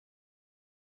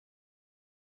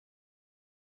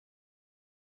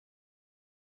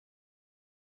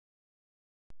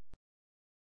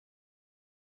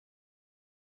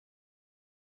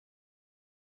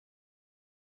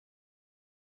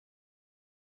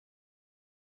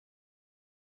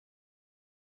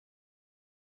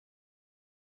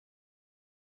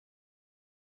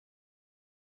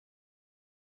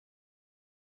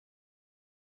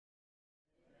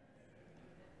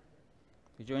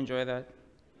Did you enjoy that?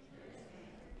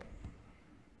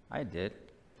 I did.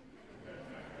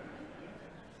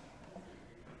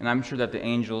 And I'm sure that the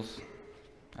angels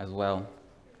as well,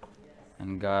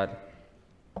 and God,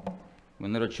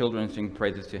 when little children sing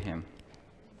praises to Him.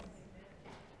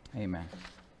 Amen.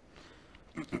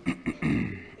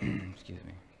 Excuse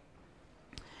me.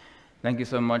 Thank you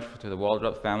so much to the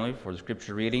Waldrop family for the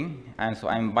scripture reading. And so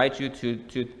I invite you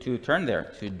to turn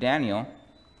there to Daniel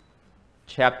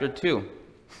chapter 2.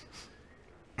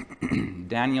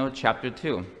 Daniel chapter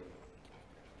 2.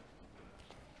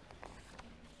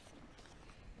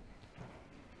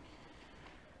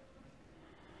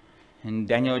 In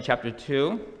Daniel chapter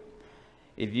 2,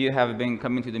 if you have been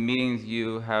coming to the meetings,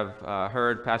 you have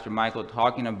heard Pastor Michael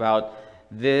talking about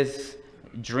this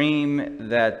dream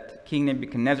that King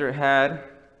Nebuchadnezzar had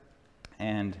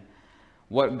and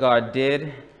what God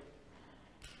did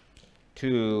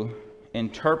to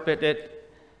interpret it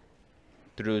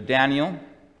through Daniel.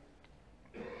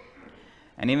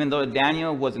 And even though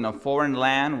Daniel was in a foreign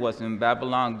land, was in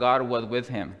Babylon, God was with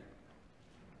him.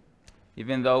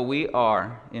 Even though we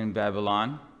are in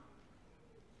Babylon,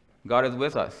 God is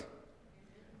with us.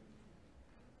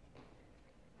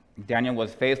 Daniel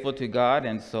was faithful to God,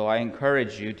 and so I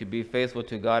encourage you to be faithful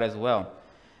to God as well.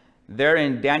 There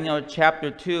in Daniel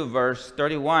chapter 2, verse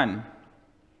 31,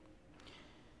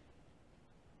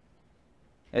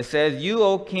 it says, "You,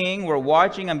 O king, were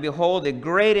watching, and behold, a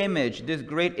great image. This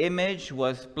great image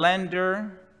was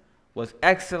splendor, was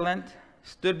excellent,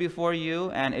 stood before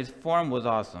you, and its form was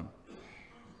awesome.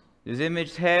 This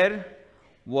image's head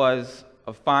was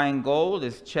of fine gold,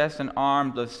 its chest and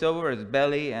arms of silver, its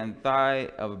belly and thigh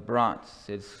of bronze,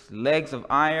 its legs of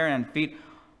iron, and feet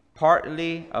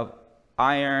partly of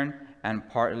iron and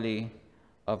partly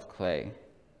of clay."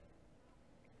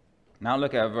 Now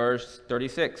look at verse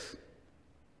 36.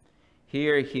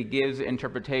 Here he gives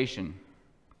interpretation.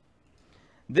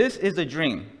 "This is a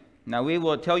dream. Now we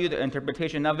will tell you the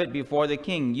interpretation of it before the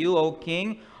king. You, O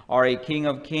king, are a king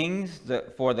of kings,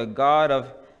 for the God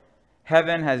of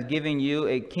heaven has given you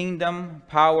a kingdom,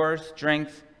 power,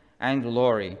 strength, and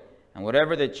glory. And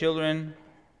wherever the children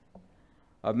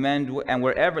of men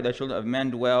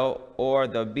dwell, or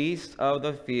the beasts of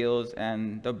the fields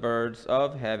and the birds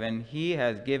of heaven, He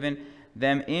has given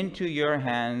them into your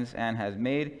hands and has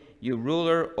made you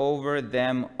ruler over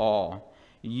them all.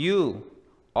 You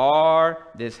are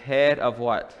this head of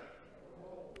what?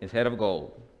 This head of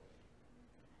gold.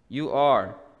 You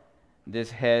are this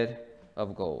head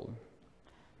of gold.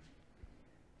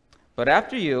 But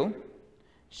after you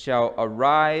shall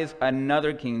arise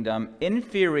another kingdom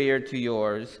inferior to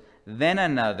yours, then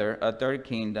another, a third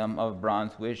kingdom of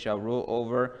bronze, which shall rule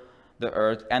over the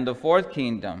earth, and the fourth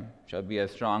kingdom shall be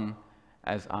as strong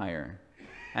as iron."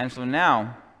 And so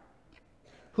now,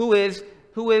 who is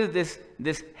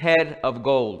this head of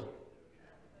gold?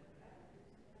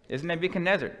 It's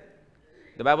Nebuchadnezzar.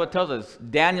 The Bible tells us,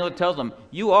 Daniel tells them,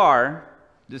 you are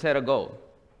this head of gold.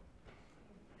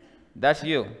 That's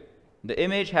you. The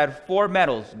image had 4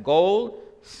 metals: gold,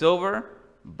 silver,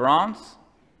 bronze,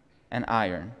 and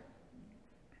iron.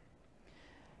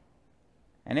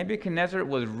 And Nebuchadnezzar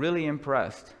was really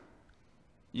impressed.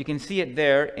 You can see it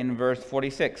there in verse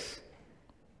 46.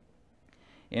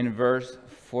 In verse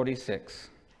 46.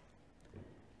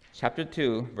 Chapter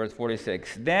 2, verse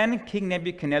 46. "Then King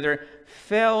Nebuchadnezzar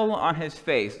fell on his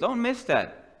face." Don't miss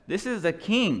that. This is the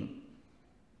king.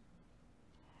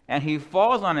 And he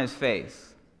falls on his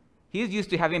face. He's used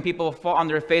to having people fall on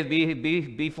their face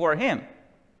before him.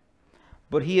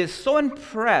 But he is so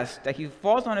impressed that he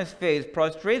falls on his face,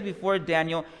 prostrates before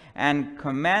Daniel, and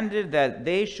commanded that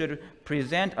they should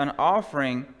present an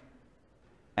offering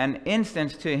and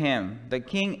incense to him. The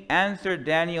king answered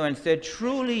Daniel and said,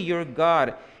 "Truly your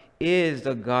God is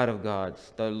the God of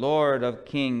gods, the Lord of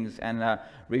kings, and a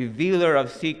revealer of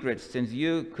secrets, since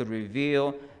you could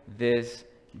reveal this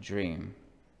dream."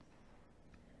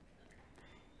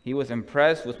 He was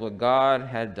impressed with what God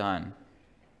had done.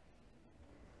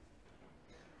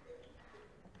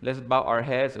 Let's bow our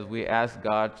heads as we ask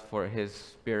God for His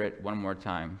Spirit one more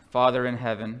time. Father in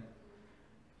heaven,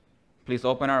 please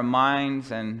open our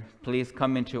minds, and please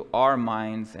come into our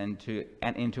minds and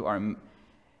into our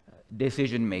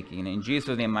decision making. In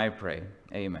Jesus' name I pray.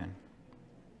 Amen.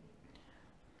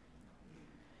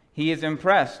 He is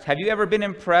impressed. Have you ever been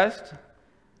impressed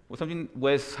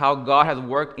with how God has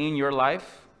worked in your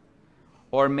life?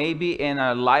 Or maybe in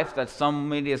a life that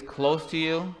somebody is close to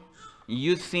you?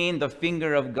 You've seen the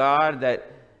finger of God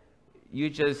that you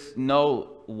just know,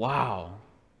 wow.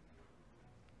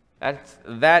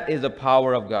 That is the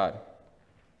power of God.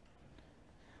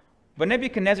 But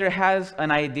Nebuchadnezzar has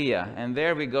an idea, and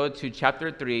there we go to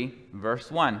chapter 3,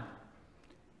 verse 1.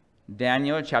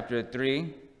 Daniel chapter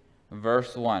 3,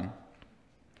 verse 1.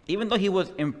 Even though he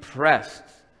was impressed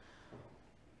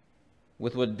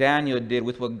with what Daniel did,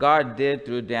 with what God did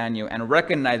through Daniel, and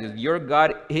recognizes your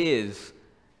God is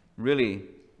really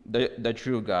the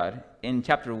true God, in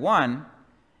chapter 1,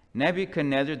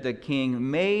 Nebuchadnezzar the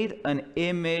king made an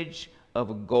image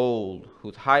of gold,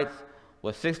 whose height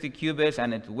was 60 cubits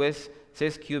and its width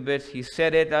 6 cubits. He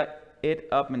set it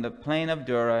up in the plain of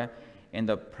Dura in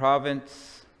the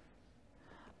province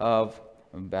of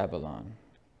Babylon.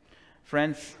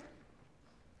 Friends,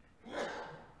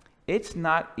 it's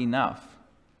not enough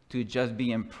to just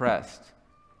be impressed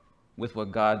with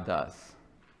what God does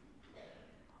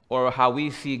or how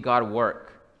we see God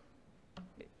work.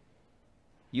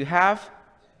 You have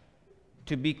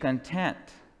to be content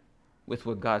with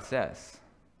what God says.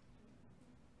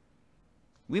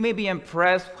 We may be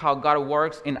impressed how God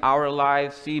works in our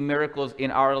lives, see miracles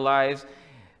in our lives,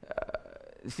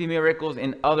 see miracles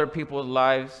in other people's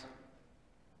lives.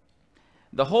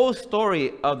 The whole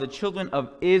story of the children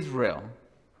of Israel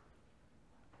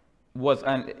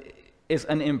is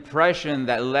an impression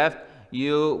that left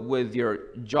you with your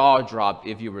jaw dropped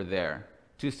if you were there.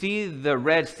 To see the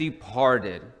Red Sea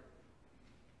parted.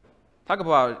 Talk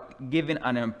about giving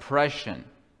an impression.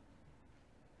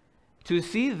 To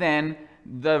see then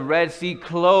the Red Sea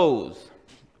close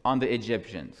on the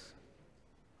Egyptians.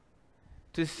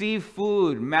 To see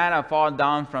food, manna fall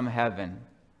down from heaven.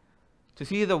 To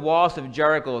see the walls of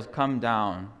Jericho come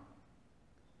down.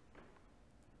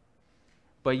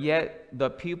 But yet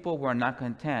the people were not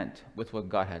content with what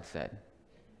God had said.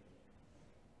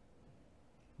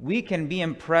 We can be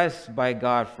impressed by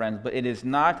God, friends, but it is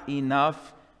not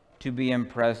enough to be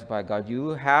impressed by God. You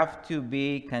have to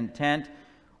be content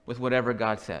with whatever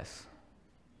God says,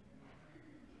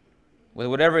 with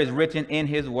whatever is written in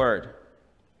His Word.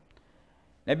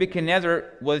 Nebuchadnezzar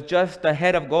was just a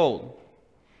head of gold.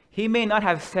 He may not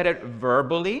have said it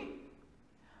verbally,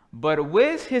 but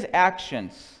with his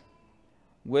actions,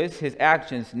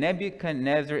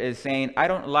 Nebuchadnezzar is saying, I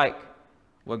don't like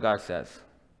what God says.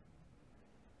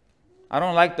 I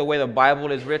don't like the way the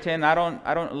Bible is written. I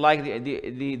don't like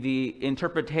the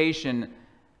interpretation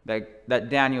that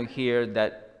Daniel here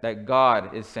that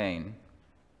God is saying.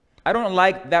 I don't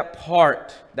like that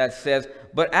part that says,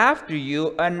 but after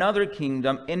you, another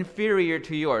kingdom inferior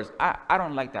to yours. I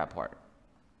don't like that part.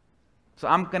 So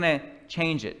I'm going to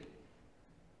change it.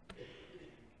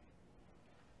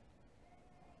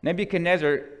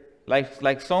 Nebuchadnezzar,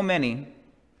 like so many,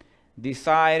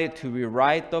 decided to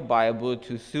rewrite the Bible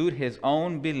to suit his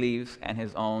own beliefs and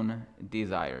his own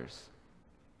desires.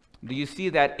 Do you see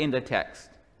that in the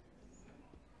text?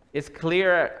 It's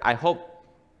clear, I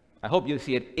hope you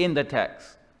see it in the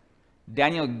text.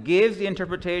 Daniel gives the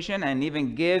interpretation and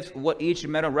even gives what each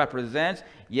metal represents.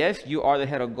 Yes, you are the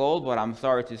head of gold, but I'm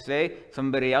sorry to say,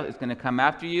 somebody else is going to come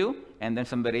after you, and then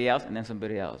somebody else, and then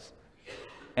somebody else.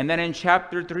 And then in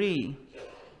chapter 3,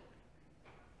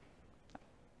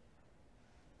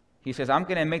 he says, I'm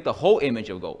going to make the whole image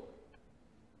of gold.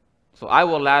 So I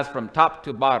will last from top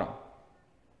to bottom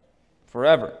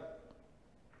forever.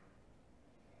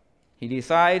 He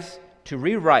decides to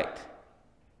rewrite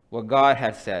what God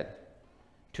had said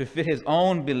to fit his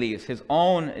own beliefs, his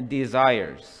own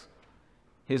desires,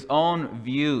 his own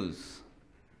views.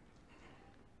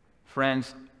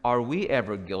 Friends, are we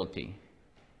ever guilty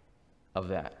of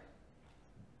that?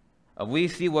 We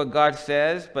see what God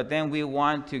says, but then we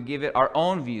want to give it our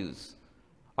own views,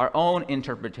 our own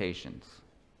interpretations.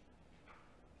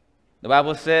 The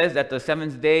Bible says that the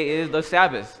seventh day is the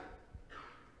Sabbath,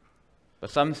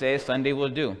 but some say Sunday will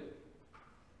do.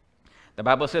 The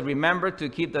Bible says, remember to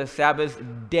keep the Sabbath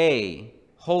day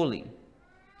holy.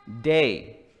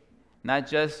 Day. Not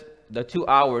just the 2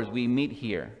 hours we meet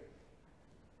here,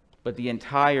 but the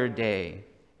entire day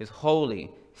is holy,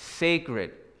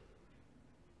 sacred,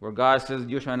 where God says,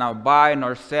 you shall not buy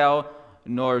nor sell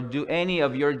nor do any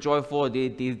of your joyful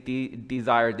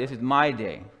desire. This is my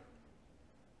day.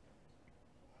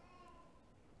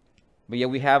 But yet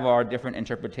we have our different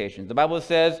interpretations. The Bible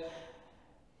says,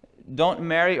 don't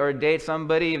marry or date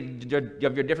somebody of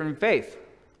your different faith.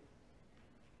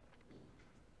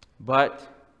 But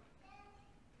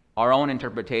our own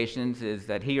interpretations is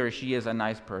that he or she is a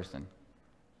nice person.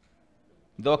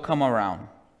 They'll come around.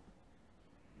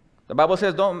 The Bible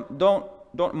says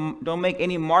don't make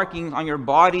any markings on your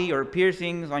body or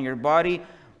piercings on your body,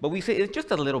 but we say it's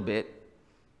just a little bit.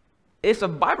 It's a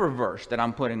Bible verse that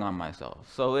I'm putting on myself.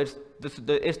 So it's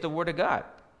the Word of God.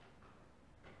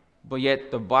 But yet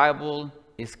the Bible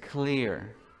is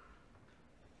clear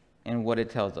in what it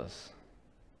tells us.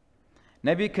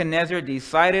 Nebuchadnezzar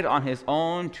decided on his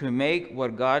own to make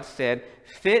what God said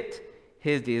fit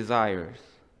his desires.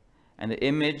 And the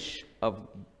image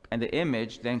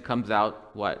then comes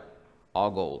out what?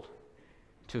 All gold.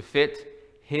 To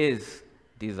fit his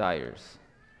desires.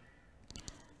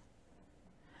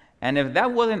 And if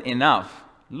that wasn't enough,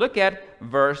 look at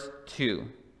verse 2.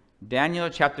 Daniel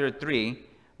chapter 3,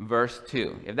 verse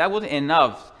 2. If that wasn't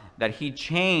enough that he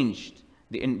changed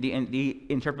the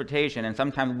interpretation, and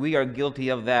sometimes we are guilty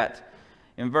of that.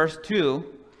 In verse 2,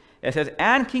 it says,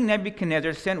 "And King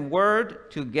Nebuchadnezzar sent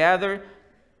word to gather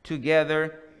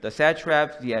together the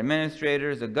satraps, the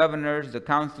administrators, the governors, the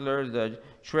counselors, the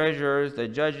treasurers, the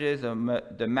judges,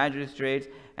 the magistrates,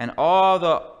 and all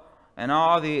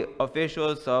the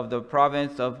officials of the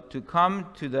province to come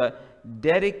to the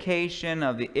dedication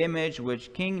of the image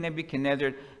which King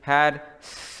Nebuchadnezzar had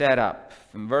set up."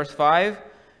 In verse 5,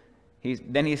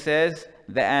 then he says,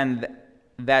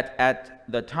 that at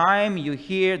the time you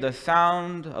hear the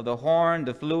sound of the horn,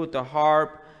 the flute, the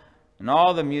harp, and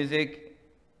all the music,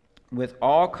 with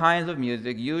all kinds of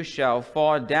music, you shall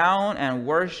fall down and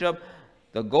worship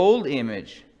the gold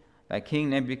image that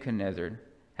King Nebuchadnezzar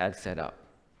had set up.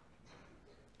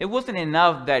 It wasn't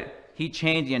enough that he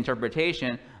changed the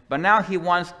interpretation, but now he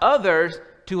wants others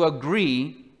to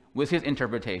agree with his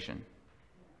interpretation.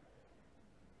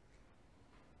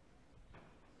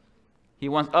 He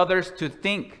wants others to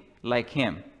think like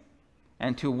him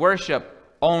and to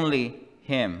worship only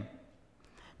him.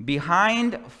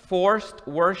 Behind forced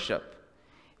worship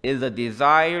is a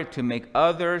desire to make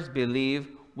others believe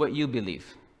what you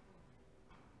believe.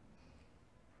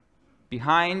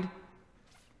 Behind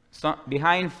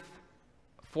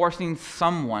forcing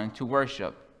someone to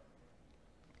worship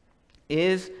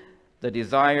is the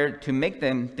desire to make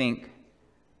them think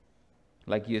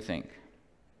like you think.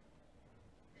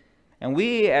 And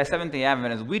we, as Seventh-day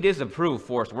Adventists, we disapprove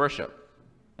forced worship.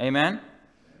 Amen?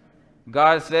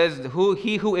 God says,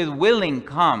 he who is willing,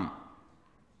 come.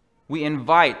 We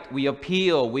invite, we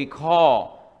appeal, we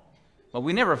call, but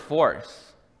we never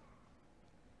force.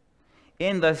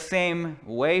 In the same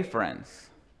way, friends,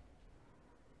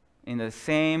 in the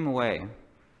same way,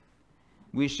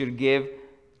 we should give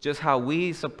just how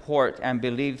we support and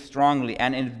believe strongly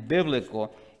and in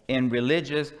biblical, in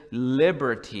religious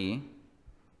liberty.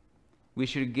 We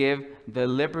should give the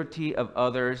liberty of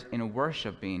others in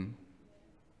worshiping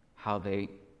how they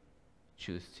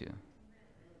choose to.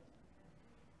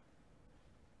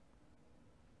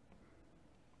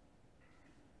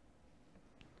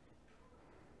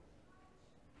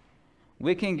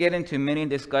 We can get into many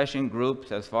discussion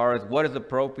groups as far as what is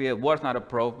appropriate, what's not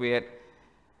appropriate.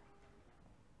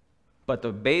 But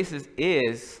the basis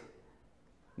is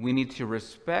we need to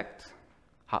respect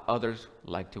how others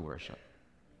like to worship.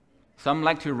 Some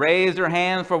like to raise their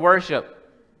hands for worship.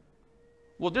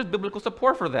 Well, there's biblical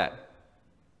support for that.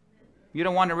 You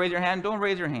don't want to raise your hand? Don't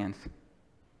raise your hands.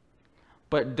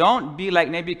 But don't be like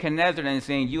Nebuchadnezzar and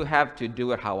saying, you have to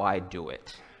do it how I do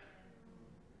it.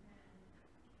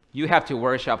 You have to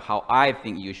worship how I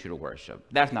think you should worship.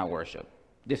 That's not worship.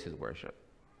 This is worship.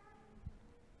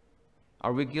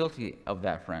 Are we guilty of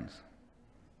that, friends?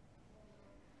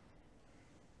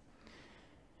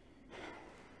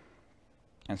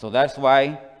 And so that's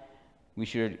why we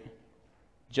should,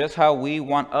 just how we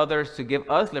want others to give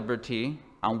us liberty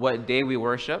on what day we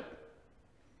worship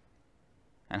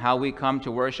and how we come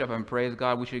to worship and praise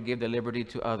God, we should give the liberty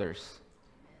to others.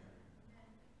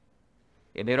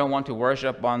 If they don't want to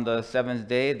worship on the seventh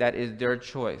day, that is their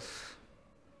choice.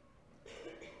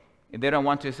 If they don't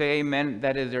want to say amen,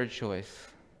 that is their choice.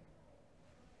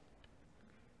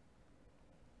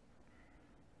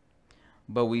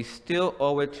 But we still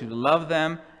owe it to love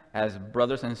them as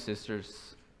brothers and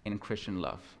sisters in Christian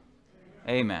love.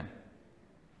 Amen.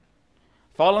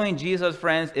 Following Jesus,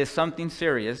 friends, is something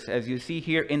serious, as you see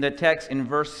here in the text in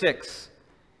verse 6.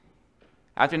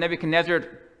 After Nebuchadnezzar,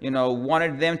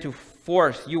 wanted them to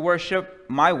force, you worship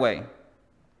my way.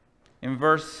 In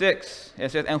verse 6,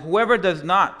 it says, and whoever does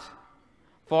not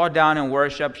fall down and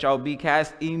worship shall be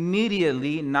cast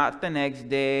immediately, not the next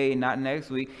day, not next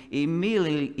week,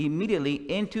 immediately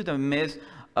into the midst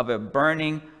of a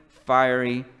burning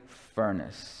fiery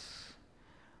furnace.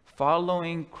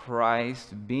 Following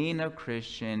Christ, being a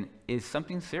Christian, is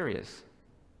something serious.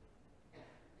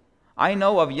 I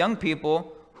know of young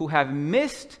people who have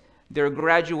missed their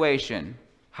graduation,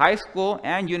 high school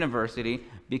and university,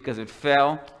 because it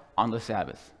fell on the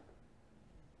Sabbath.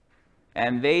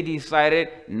 And they decided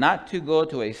not to go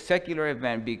to a secular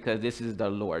event because this is the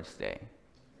Lord's Day.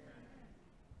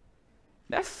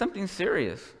 That's something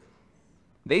serious.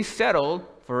 They settled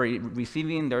for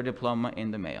receiving their diploma in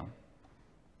the mail.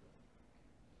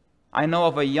 I know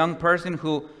of a young person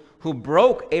who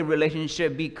broke a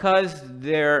relationship because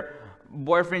their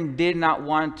boyfriend did not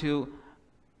want to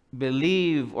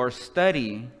believe or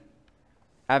study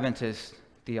Adventist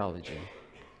theology.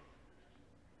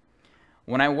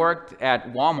 When I worked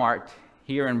at Walmart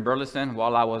here in Burleson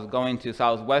while I was going to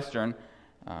Southwestern,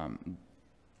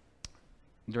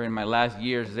 during my last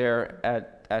years there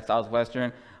at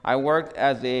Southwestern, I worked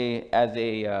as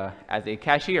a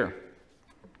cashier.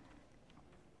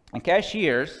 And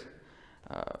cashiers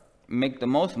make the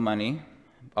most money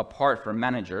apart from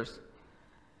managers.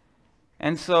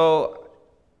 And so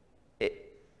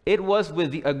it was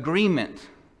with the agreement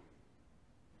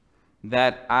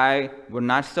that I would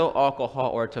not sell alcohol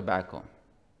or tobacco.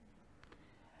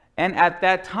 And at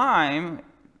that time,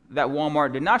 that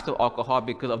Walmart did not sell alcohol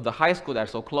because of the high school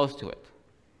that's so close to it.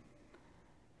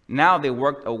 Now they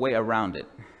worked a way around it,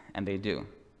 and they do.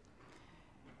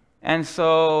 And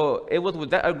so it was with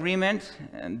that agreement,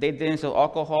 and they didn't sell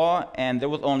alcohol, and there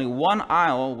was only one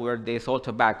aisle where they sold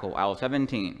tobacco, aisle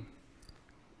 17.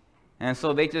 And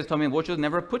so they just told me, we'll just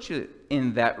never put you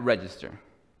in that register.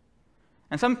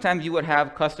 And sometimes you would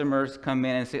have customers come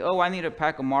in and say, oh, I need a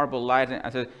pack of Marlboro Lights. And I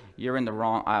said, you're in the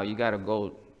wrong aisle. You got to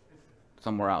go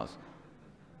somewhere else.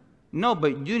 No,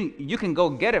 but you can go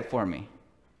get it for me.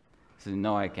 I said,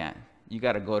 no, I can't. You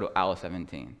got to go to aisle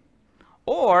 17.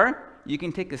 Or you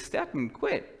can take a step and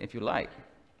quit if you like.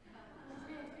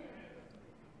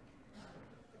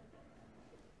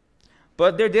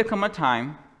 But there did come a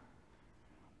time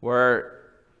where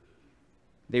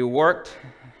they worked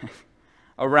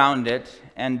around it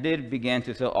and did begin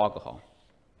to sell alcohol.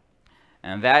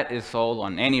 And that is sold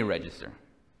on any register.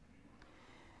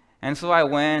 And so I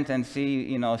went and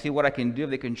see what I can do. If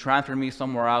they can transfer me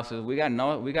somewhere else. So we have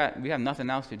nothing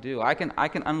else to do. I can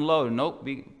unload. Nope,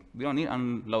 we don't need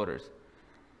unloaders.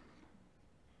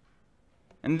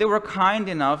 And they were kind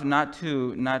enough not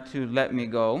to let me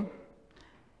go.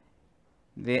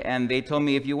 They told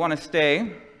me, if you want to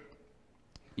stay,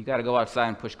 you got to go outside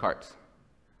and push carts.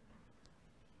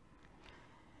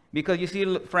 Because you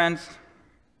see, friends,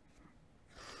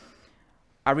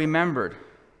 I remembered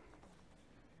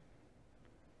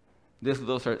this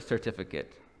little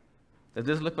certificate. Does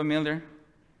this look familiar?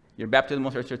 Your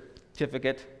baptismal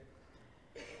certificate?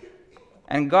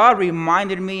 And God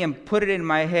reminded me and put it in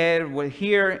my head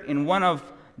here in one of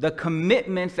the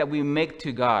commitments that we make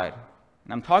to God.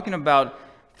 And I'm talking about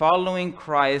following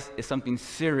Christ is something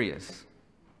serious.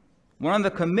 One of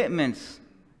the commitments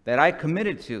that I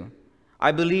committed to,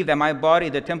 I believe that my body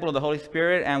is the temple of the Holy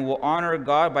Spirit and will honor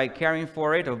God by caring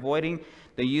for it, avoiding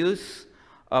the use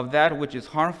of that which is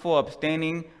harmful,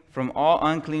 abstaining from all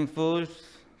unclean foods,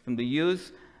 from the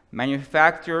use,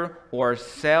 manufacture, or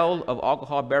sale of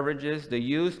alcohol beverages, the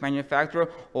use, manufacture,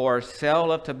 or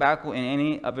sale of tobacco in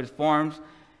any of its forms.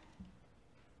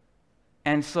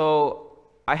 And so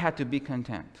I had to be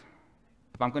content.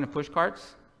 If I'm going to push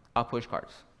carts, I'll push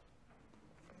carts.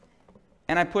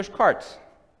 And I push carts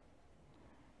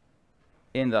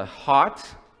in the hot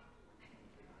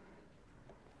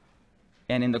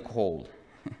and in the cold.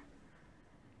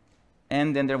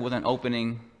 And then there was an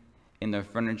opening in the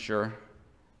furniture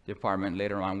department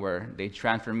later on where they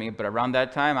transferred me. But around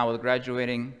that time, I was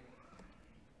graduating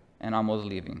and almost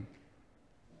leaving.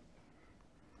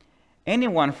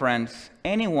 Anyone, friends,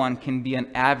 anyone can be an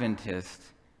Adventist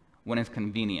when it's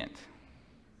convenient.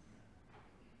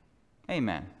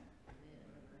 Amen.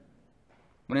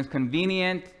 When it's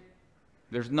convenient,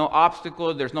 there's no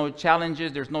obstacles, there's no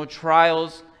challenges, there's no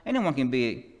trials. Anyone can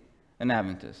be an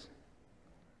Adventist.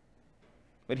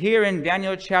 But here in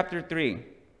Daniel chapter 3,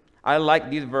 I like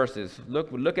these verses.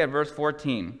 Look at verse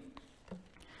 14.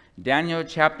 Daniel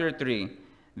chapter 3.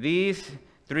 These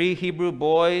 3 Hebrew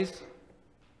boys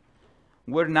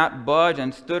would not budge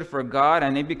and stood for God,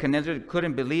 and Nebuchadnezzar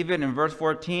couldn't believe it. In verse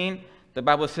 14, the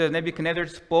Bible says, Nebuchadnezzar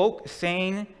spoke,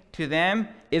 saying to them,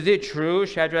 is it true,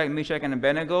 Shadrach, Meshach, and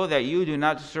Abednego, that you do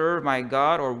not serve my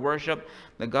God or worship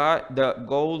the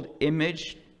gold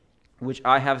image which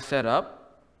I have set up?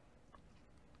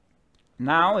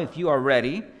 Now, if you are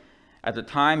ready, at the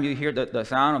time you hear the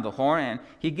sound of the horn, and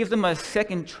he gives them a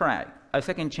second try.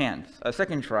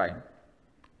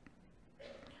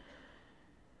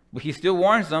 But he still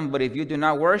warns them, but if you do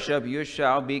not worship, you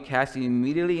shall be cast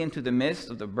immediately into the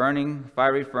midst of the burning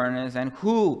fiery furnace. And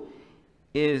who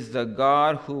is the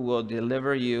God who will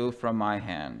deliver you from my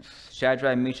hands?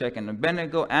 Shadrach, Meshach, and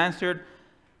Abednego answered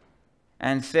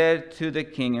and said to the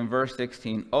king in verse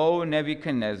 16, O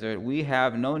Nebuchadnezzar, we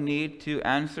have no need to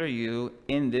answer you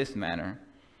in this manner.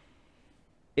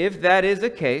 If that is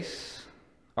the case,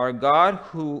 Our God,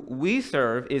 who we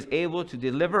serve, is able to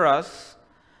deliver us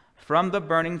from the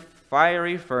burning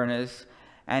fiery furnace,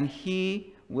 and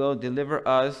he will deliver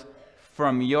us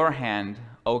from your hand,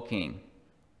 O king.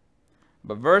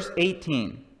 But verse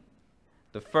 18,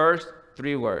 the first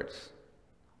three words,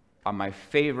 are my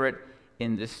favorite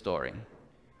in this story.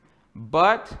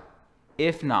 But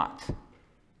if not.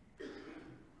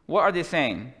 What are they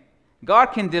saying? God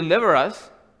can deliver us.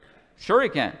 Sure he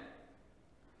can.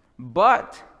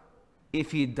 But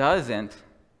if he doesn't,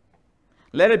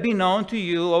 let it be known to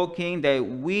you, O king, that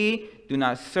we do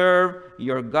not serve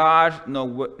your gods,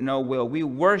 nor will we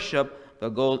worship the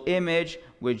gold image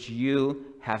which you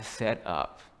have set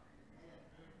up.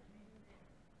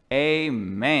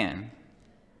 Amen.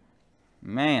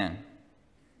 Man.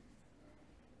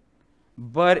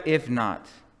 But if not.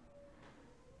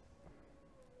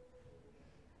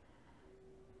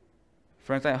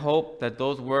 Friends, I hope that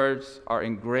those words are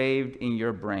engraved in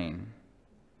your brain.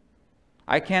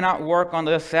 I cannot work on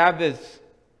the Sabbath,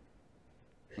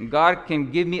 and God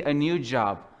can give me a new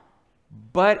job.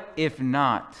 But if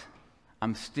not,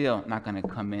 I'm still not going to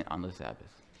come in on the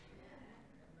Sabbath.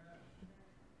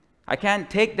 I can't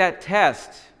take that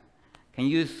test. Can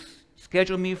you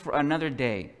schedule me for another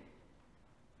day?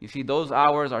 You see, those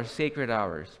hours are sacred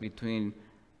hours between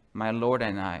my Lord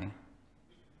and I.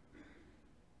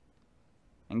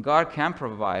 And God can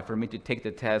provide for me to take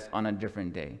the test on a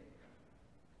different day.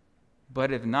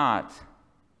 But if not,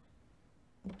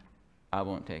 I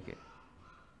won't take it.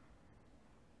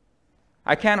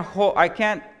 I can't hold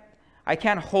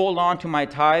on to my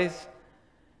tithes.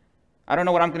 I don't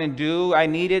know what I'm going to do. I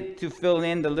need it to fill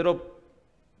in the little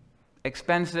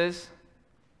expenses.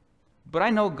 But I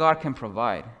know God can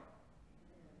provide.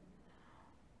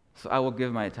 So I will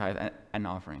give my tithe an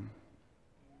offering.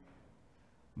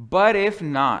 But if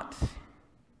not,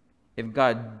 if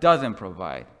God doesn't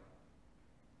provide,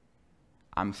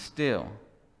 I'm still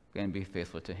going to be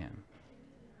faithful to him.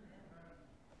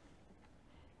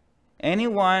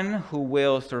 Anyone who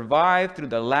will survive through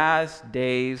the last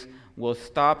days will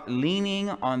stop leaning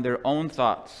on their own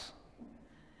thoughts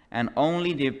and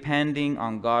only depending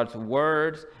on God's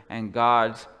words and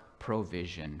God's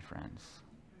provision, friends.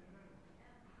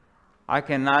 I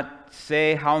cannot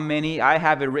say how many. I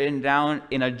have it written down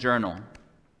in a journal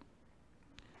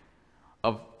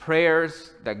of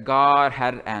prayers that God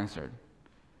had answered.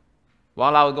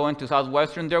 While I was going to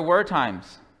Southwestern, there were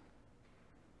times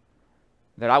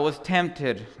that I was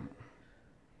tempted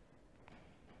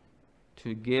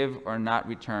to give or not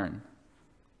return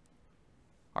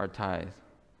our tithes.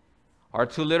 Our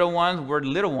two little ones were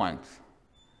little ones,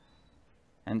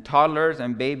 and toddlers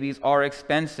and babies are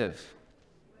expensive.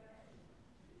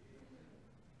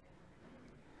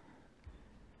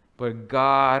 But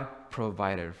God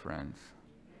provided, friends.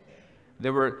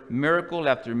 There were miracle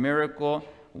after miracle.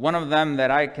 One of them that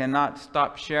I cannot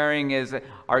stop sharing is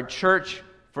our church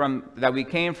that we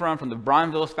came from the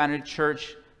Bronzeville Spanish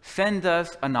Church, sent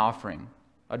us an offering,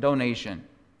 a donation.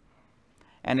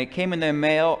 And it came in the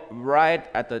mail right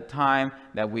at the time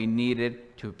that we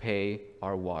needed to pay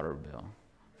our water bill.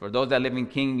 For those that live in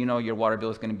King, you know your water bill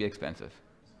is going to be expensive.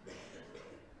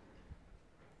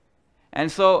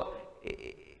 And so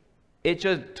it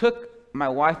just took my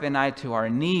wife and I to our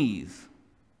knees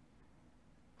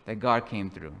that God came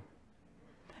through.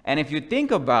 And if you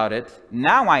think about it,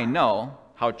 now I know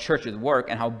how churches work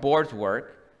and how boards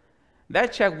work.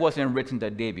 That check wasn't written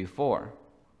the day before.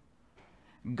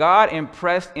 God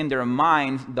impressed in their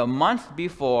minds the month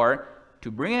before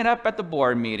to bring it up at the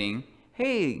board meeting.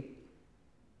 Hey,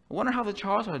 I wonder how the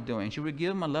Charles are doing. Should we give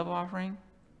them a love offering?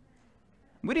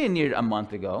 We didn't need it a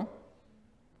month ago,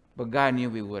 but God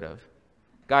knew we would have.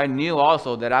 God knew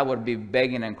also that I would be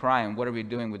begging and crying, what are we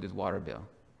doing with this water bill?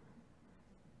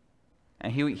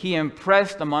 And he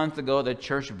impressed a month ago the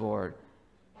church board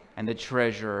and the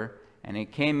treasurer, and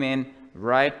it came in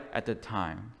right at the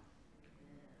time.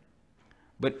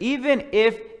 But even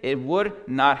if it would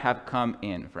not have come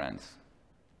in, friends,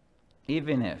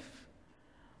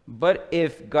 but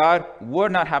if God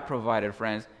would not have provided,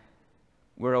 friends,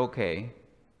 we're okay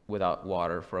without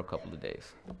water for a couple of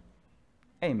days.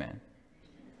 Amen.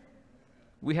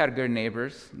 We had good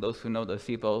neighbors. Those who know the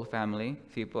Sipo family,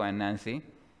 Sipo and Nancy,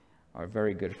 are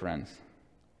very good friends,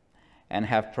 and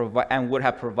would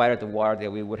have provided the water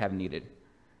that we would have needed.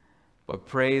 But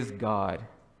praise God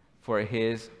for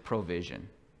his provision.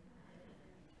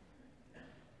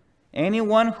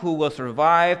 Anyone who will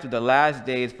survive to the last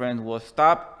days, friends, will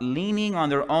stop leaning on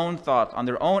their own thoughts, on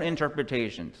their own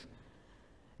interpretations,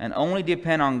 and only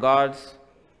depend on God's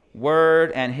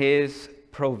word and his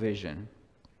provision.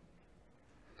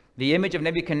 The image of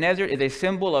Nebuchadnezzar is a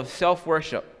symbol of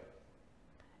self-worship.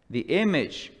 The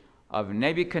image of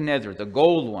Nebuchadnezzar, the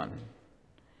gold one,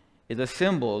 is a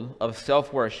symbol of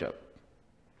self-worship.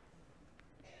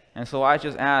 And so I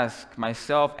just ask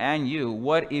myself and you,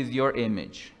 what is your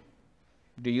image?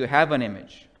 Do you have an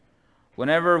image?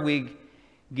 Whenever we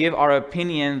give our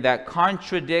opinion that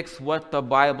contradicts what the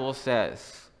Bible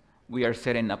says, we are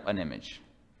setting up an image.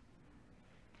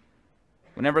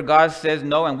 Whenever God says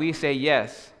no and we say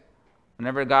yes,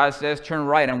 whenever God says turn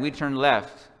right and we turn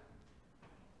left,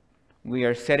 we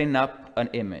are setting up an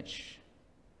image.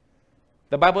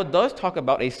 The Bible does talk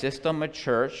about a system, a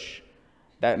church,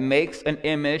 that makes an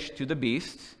image to the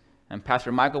beast. And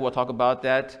Pastor Michael will talk about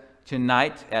that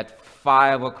tonight at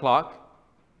 5 o'clock.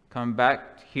 Come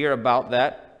back to hear about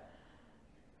that.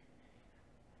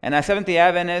 And as Seventh-day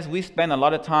Adventists, we spend a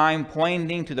lot of time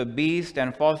pointing to the beast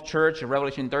and false church in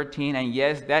Revelation 13. And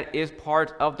yes, that is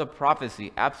part of the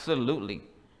prophecy, absolutely.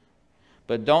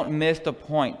 But don't miss the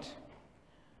point.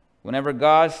 Whenever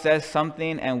God says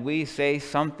something and we say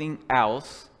something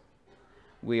else,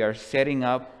 we are setting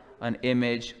up an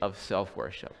image of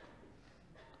self-worship.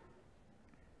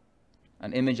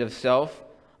 An image of self,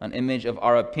 an image of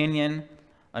our opinion,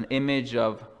 an image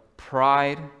of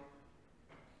pride.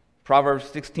 Proverbs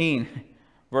 16,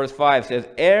 verse 5 says,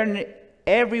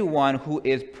 everyone who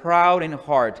is proud in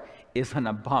heart is an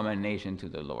abomination to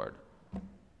the Lord.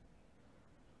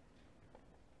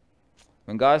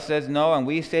 When God says no and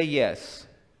we say yes,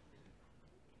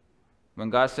 when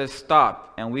God says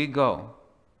stop and we go,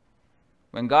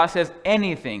 when God says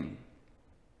anything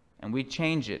and we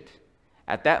change it,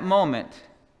 at that moment,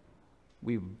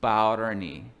 we bowed our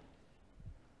knee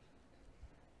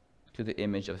to the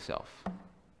image of self.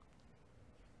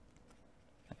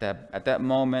 At that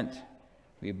moment,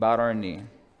 we bowed our knee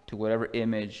to whatever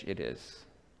image it is.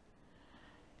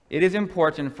 It is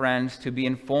important, friends, to be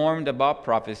informed about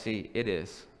prophecy. It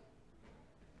is.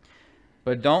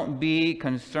 But don't be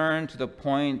concerned to the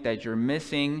point that you're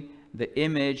missing the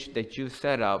image that you've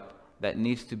set up that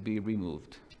needs to be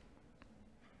removed.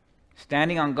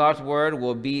 Standing on God's word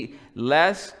will be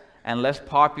less and less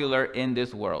popular in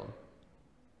this world.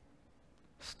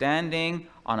 Standing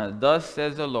on a thus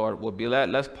says the Lord will be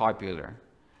less popular.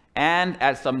 And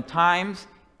at some times,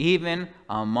 even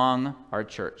among our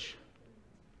church.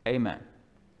 Amen.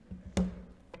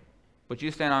 But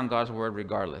you stand on God's word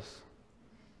regardless.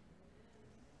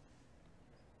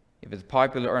 If it's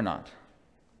popular or not.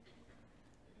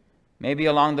 Maybe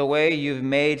along the way you've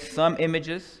made some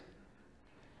images.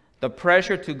 The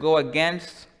pressure to go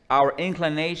against our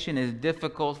inclination is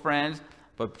difficult, friends,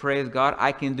 but praise God,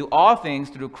 I can do all things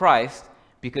through Christ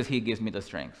because he gives me the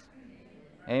strength.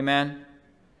 Amen.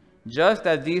 Just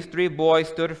as these three boys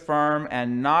stood firm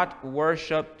and not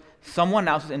worshiped someone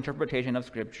else's interpretation of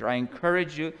Scripture, I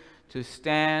encourage you to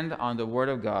stand on the Word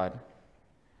of God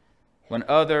when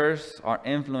others are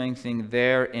influencing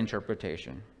their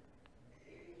interpretation.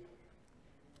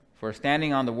 For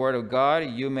standing on the Word of God,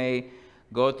 you may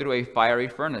go through a fiery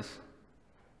furnace.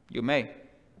 You may.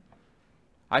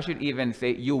 I should even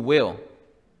say you will.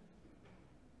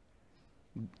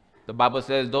 The Bible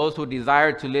says those who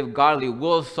desire to live godly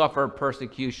will suffer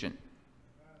persecution.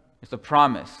 It's a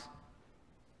promise.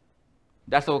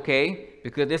 That's okay,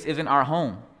 because this isn't our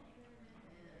home.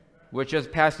 We're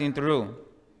just passing through.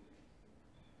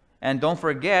 And don't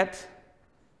forget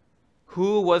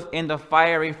who was in the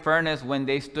fiery furnace when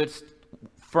they stood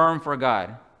firm for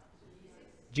God.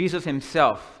 Jesus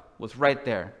himself was right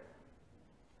there.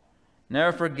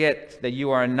 Never forget that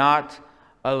you are not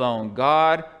alone.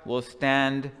 God will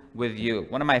stand with you.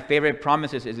 One of my favorite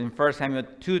promises is in 1 Samuel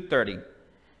 2:30.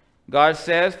 God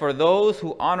says, "For those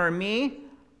who honor me,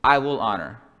 I will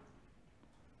honor."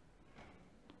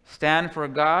 Stand for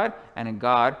God, and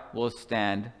God will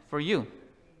stand for you.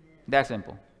 That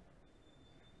simple.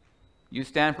 You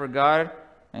stand for God,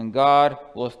 and God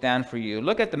will stand for you.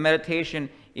 Look at the meditation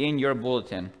in your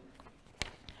bulletin.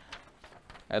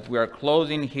 As we are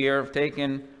closing here,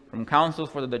 taken from Counsels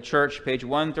for the Church, page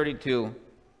 132.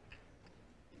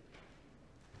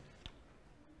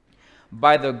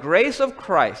 By the grace of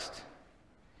Christ,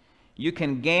 you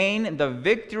can gain the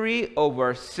victory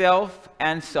over self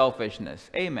and selfishness.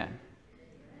 Amen.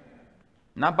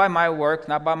 Not by my works,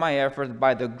 not by my efforts,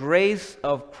 by the grace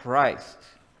of Christ.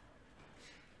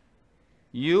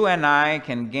 You and I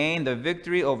can gain the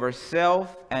victory over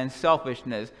self and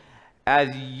selfishness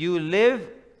as you live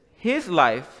his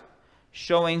life,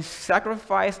 showing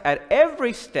sacrifice at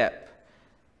every step,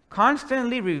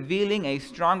 constantly revealing a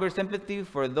stronger sympathy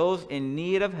for those in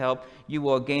need of help. You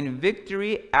will gain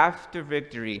victory after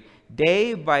victory.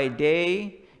 Day by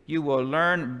day, you will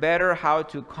learn better how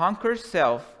to conquer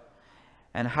self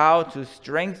and how to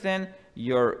strengthen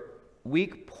your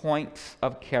weak points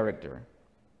of character.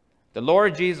 The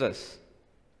Lord Jesus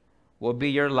will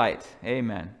be your light.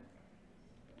 Amen.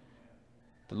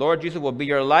 The Lord Jesus will be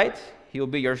your light. He will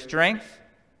be your strength,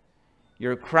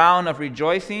 your crown of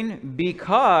rejoicing,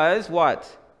 because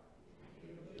what?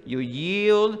 You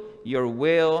yield your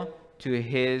will to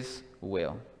His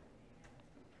will.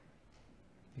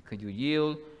 Because you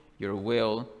yield your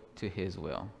will to His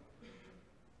will.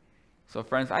 So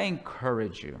friends, I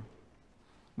encourage you.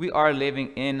 We are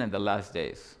living in the last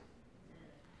days.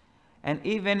 And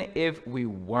even if we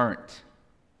weren't,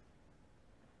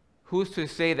 who's to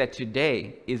say that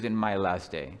today isn't my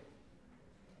last day?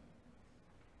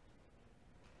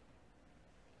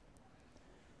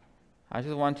 I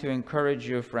just want to encourage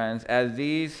you, friends, as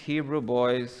these Hebrew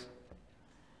boys,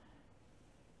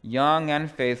 young and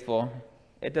faithful,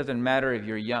 it doesn't matter if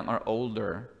you're young or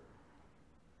older,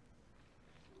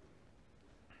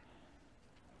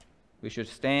 we should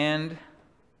stand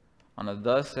on a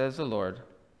thus says the Lord,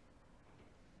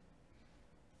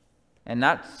 and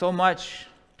not so much,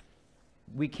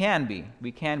 we can be,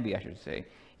 I should say,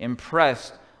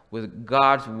 impressed with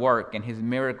God's work and His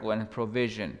miracle and His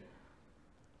provision.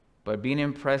 But being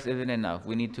impressed isn't enough.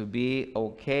 We need to be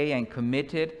okay and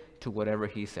committed to whatever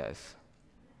He says.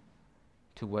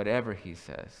 To whatever He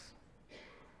says.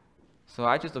 So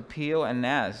I just appeal and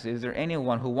ask, is there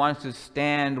anyone who wants to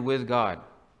stand with God?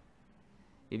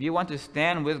 If you want to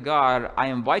stand with God, I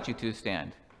invite you to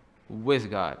stand with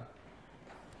God.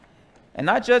 And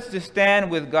not just to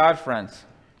stand with God, friends,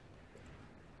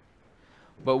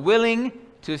 but willing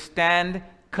to stand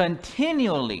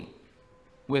continually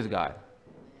with God.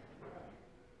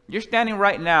 You're standing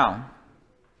right now.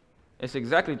 It's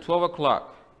exactly 12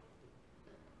 o'clock.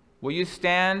 Will you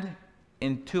stand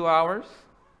in 2 hours,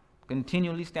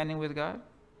 continually standing with God?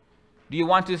 Do you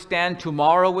want to stand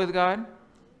tomorrow with God?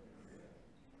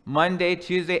 Monday,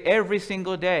 Tuesday, every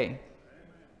single day.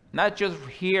 Not just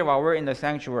here while we're in the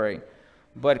sanctuary,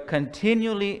 but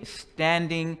continually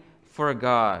standing for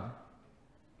God.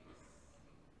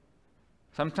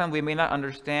 Sometimes we may not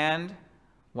understand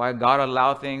why God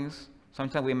allowed things.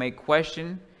 Sometimes we may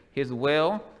question His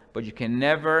will, but you can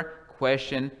never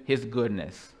question His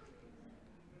goodness.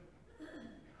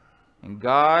 And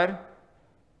God,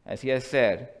 as He has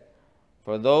said,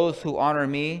 for those who honor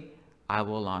me, I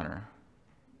will honor.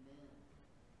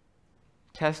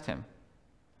 Test Him,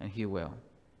 and He will.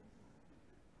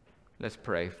 Let's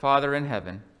pray. Father in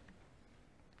heaven,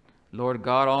 Lord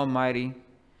God Almighty,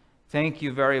 thank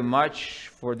you very much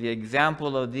for the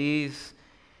example of these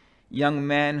young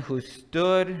men who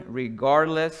stood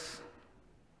regardless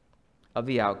of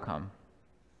the outcome,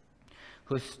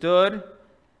 who stood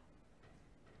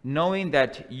knowing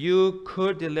that you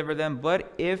could deliver them,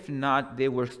 but if not, they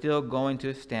were still going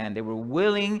to stand. They were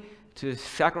willing to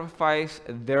sacrifice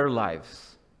their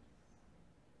lives.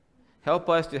 Help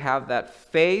us to have that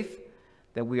faith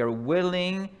that we are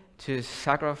willing to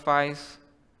sacrifice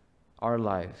our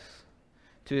lives,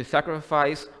 to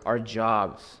sacrifice our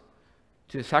jobs,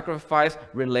 to sacrifice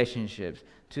relationships,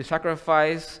 to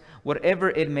sacrifice whatever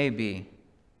it may be.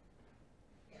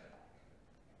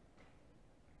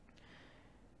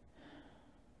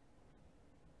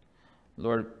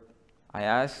 Lord, I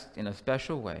ask in a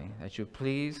special way that you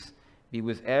please be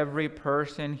with every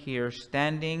person here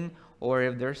standing or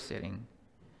if they're sitting.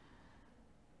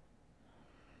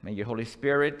 May your Holy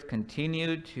Spirit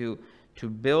continue to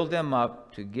build them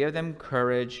up, to give them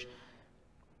courage,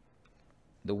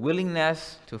 the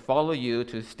willingness to follow you,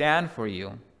 to stand for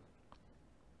you,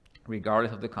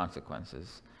 regardless of the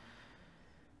consequences.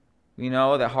 We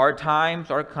know that hard times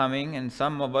are coming, and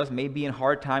some of us may be in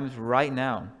hard times right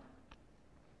now.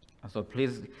 So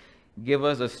please give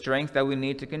us the strength that we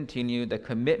need to continue, the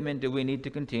commitment that we need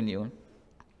to continue,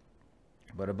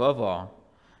 but above all,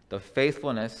 the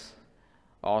faithfulness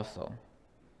also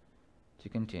to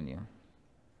continue.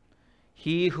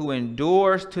 He who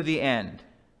endures to the end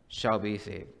shall be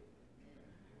saved.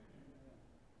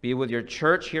 Be with your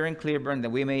church here in Cleveland that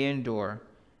we may endure,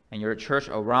 and your church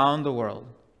around the world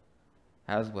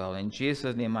as well. In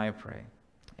Jesus' name I pray.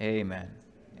 Amen.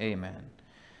 Amen.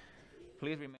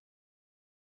 Please remember.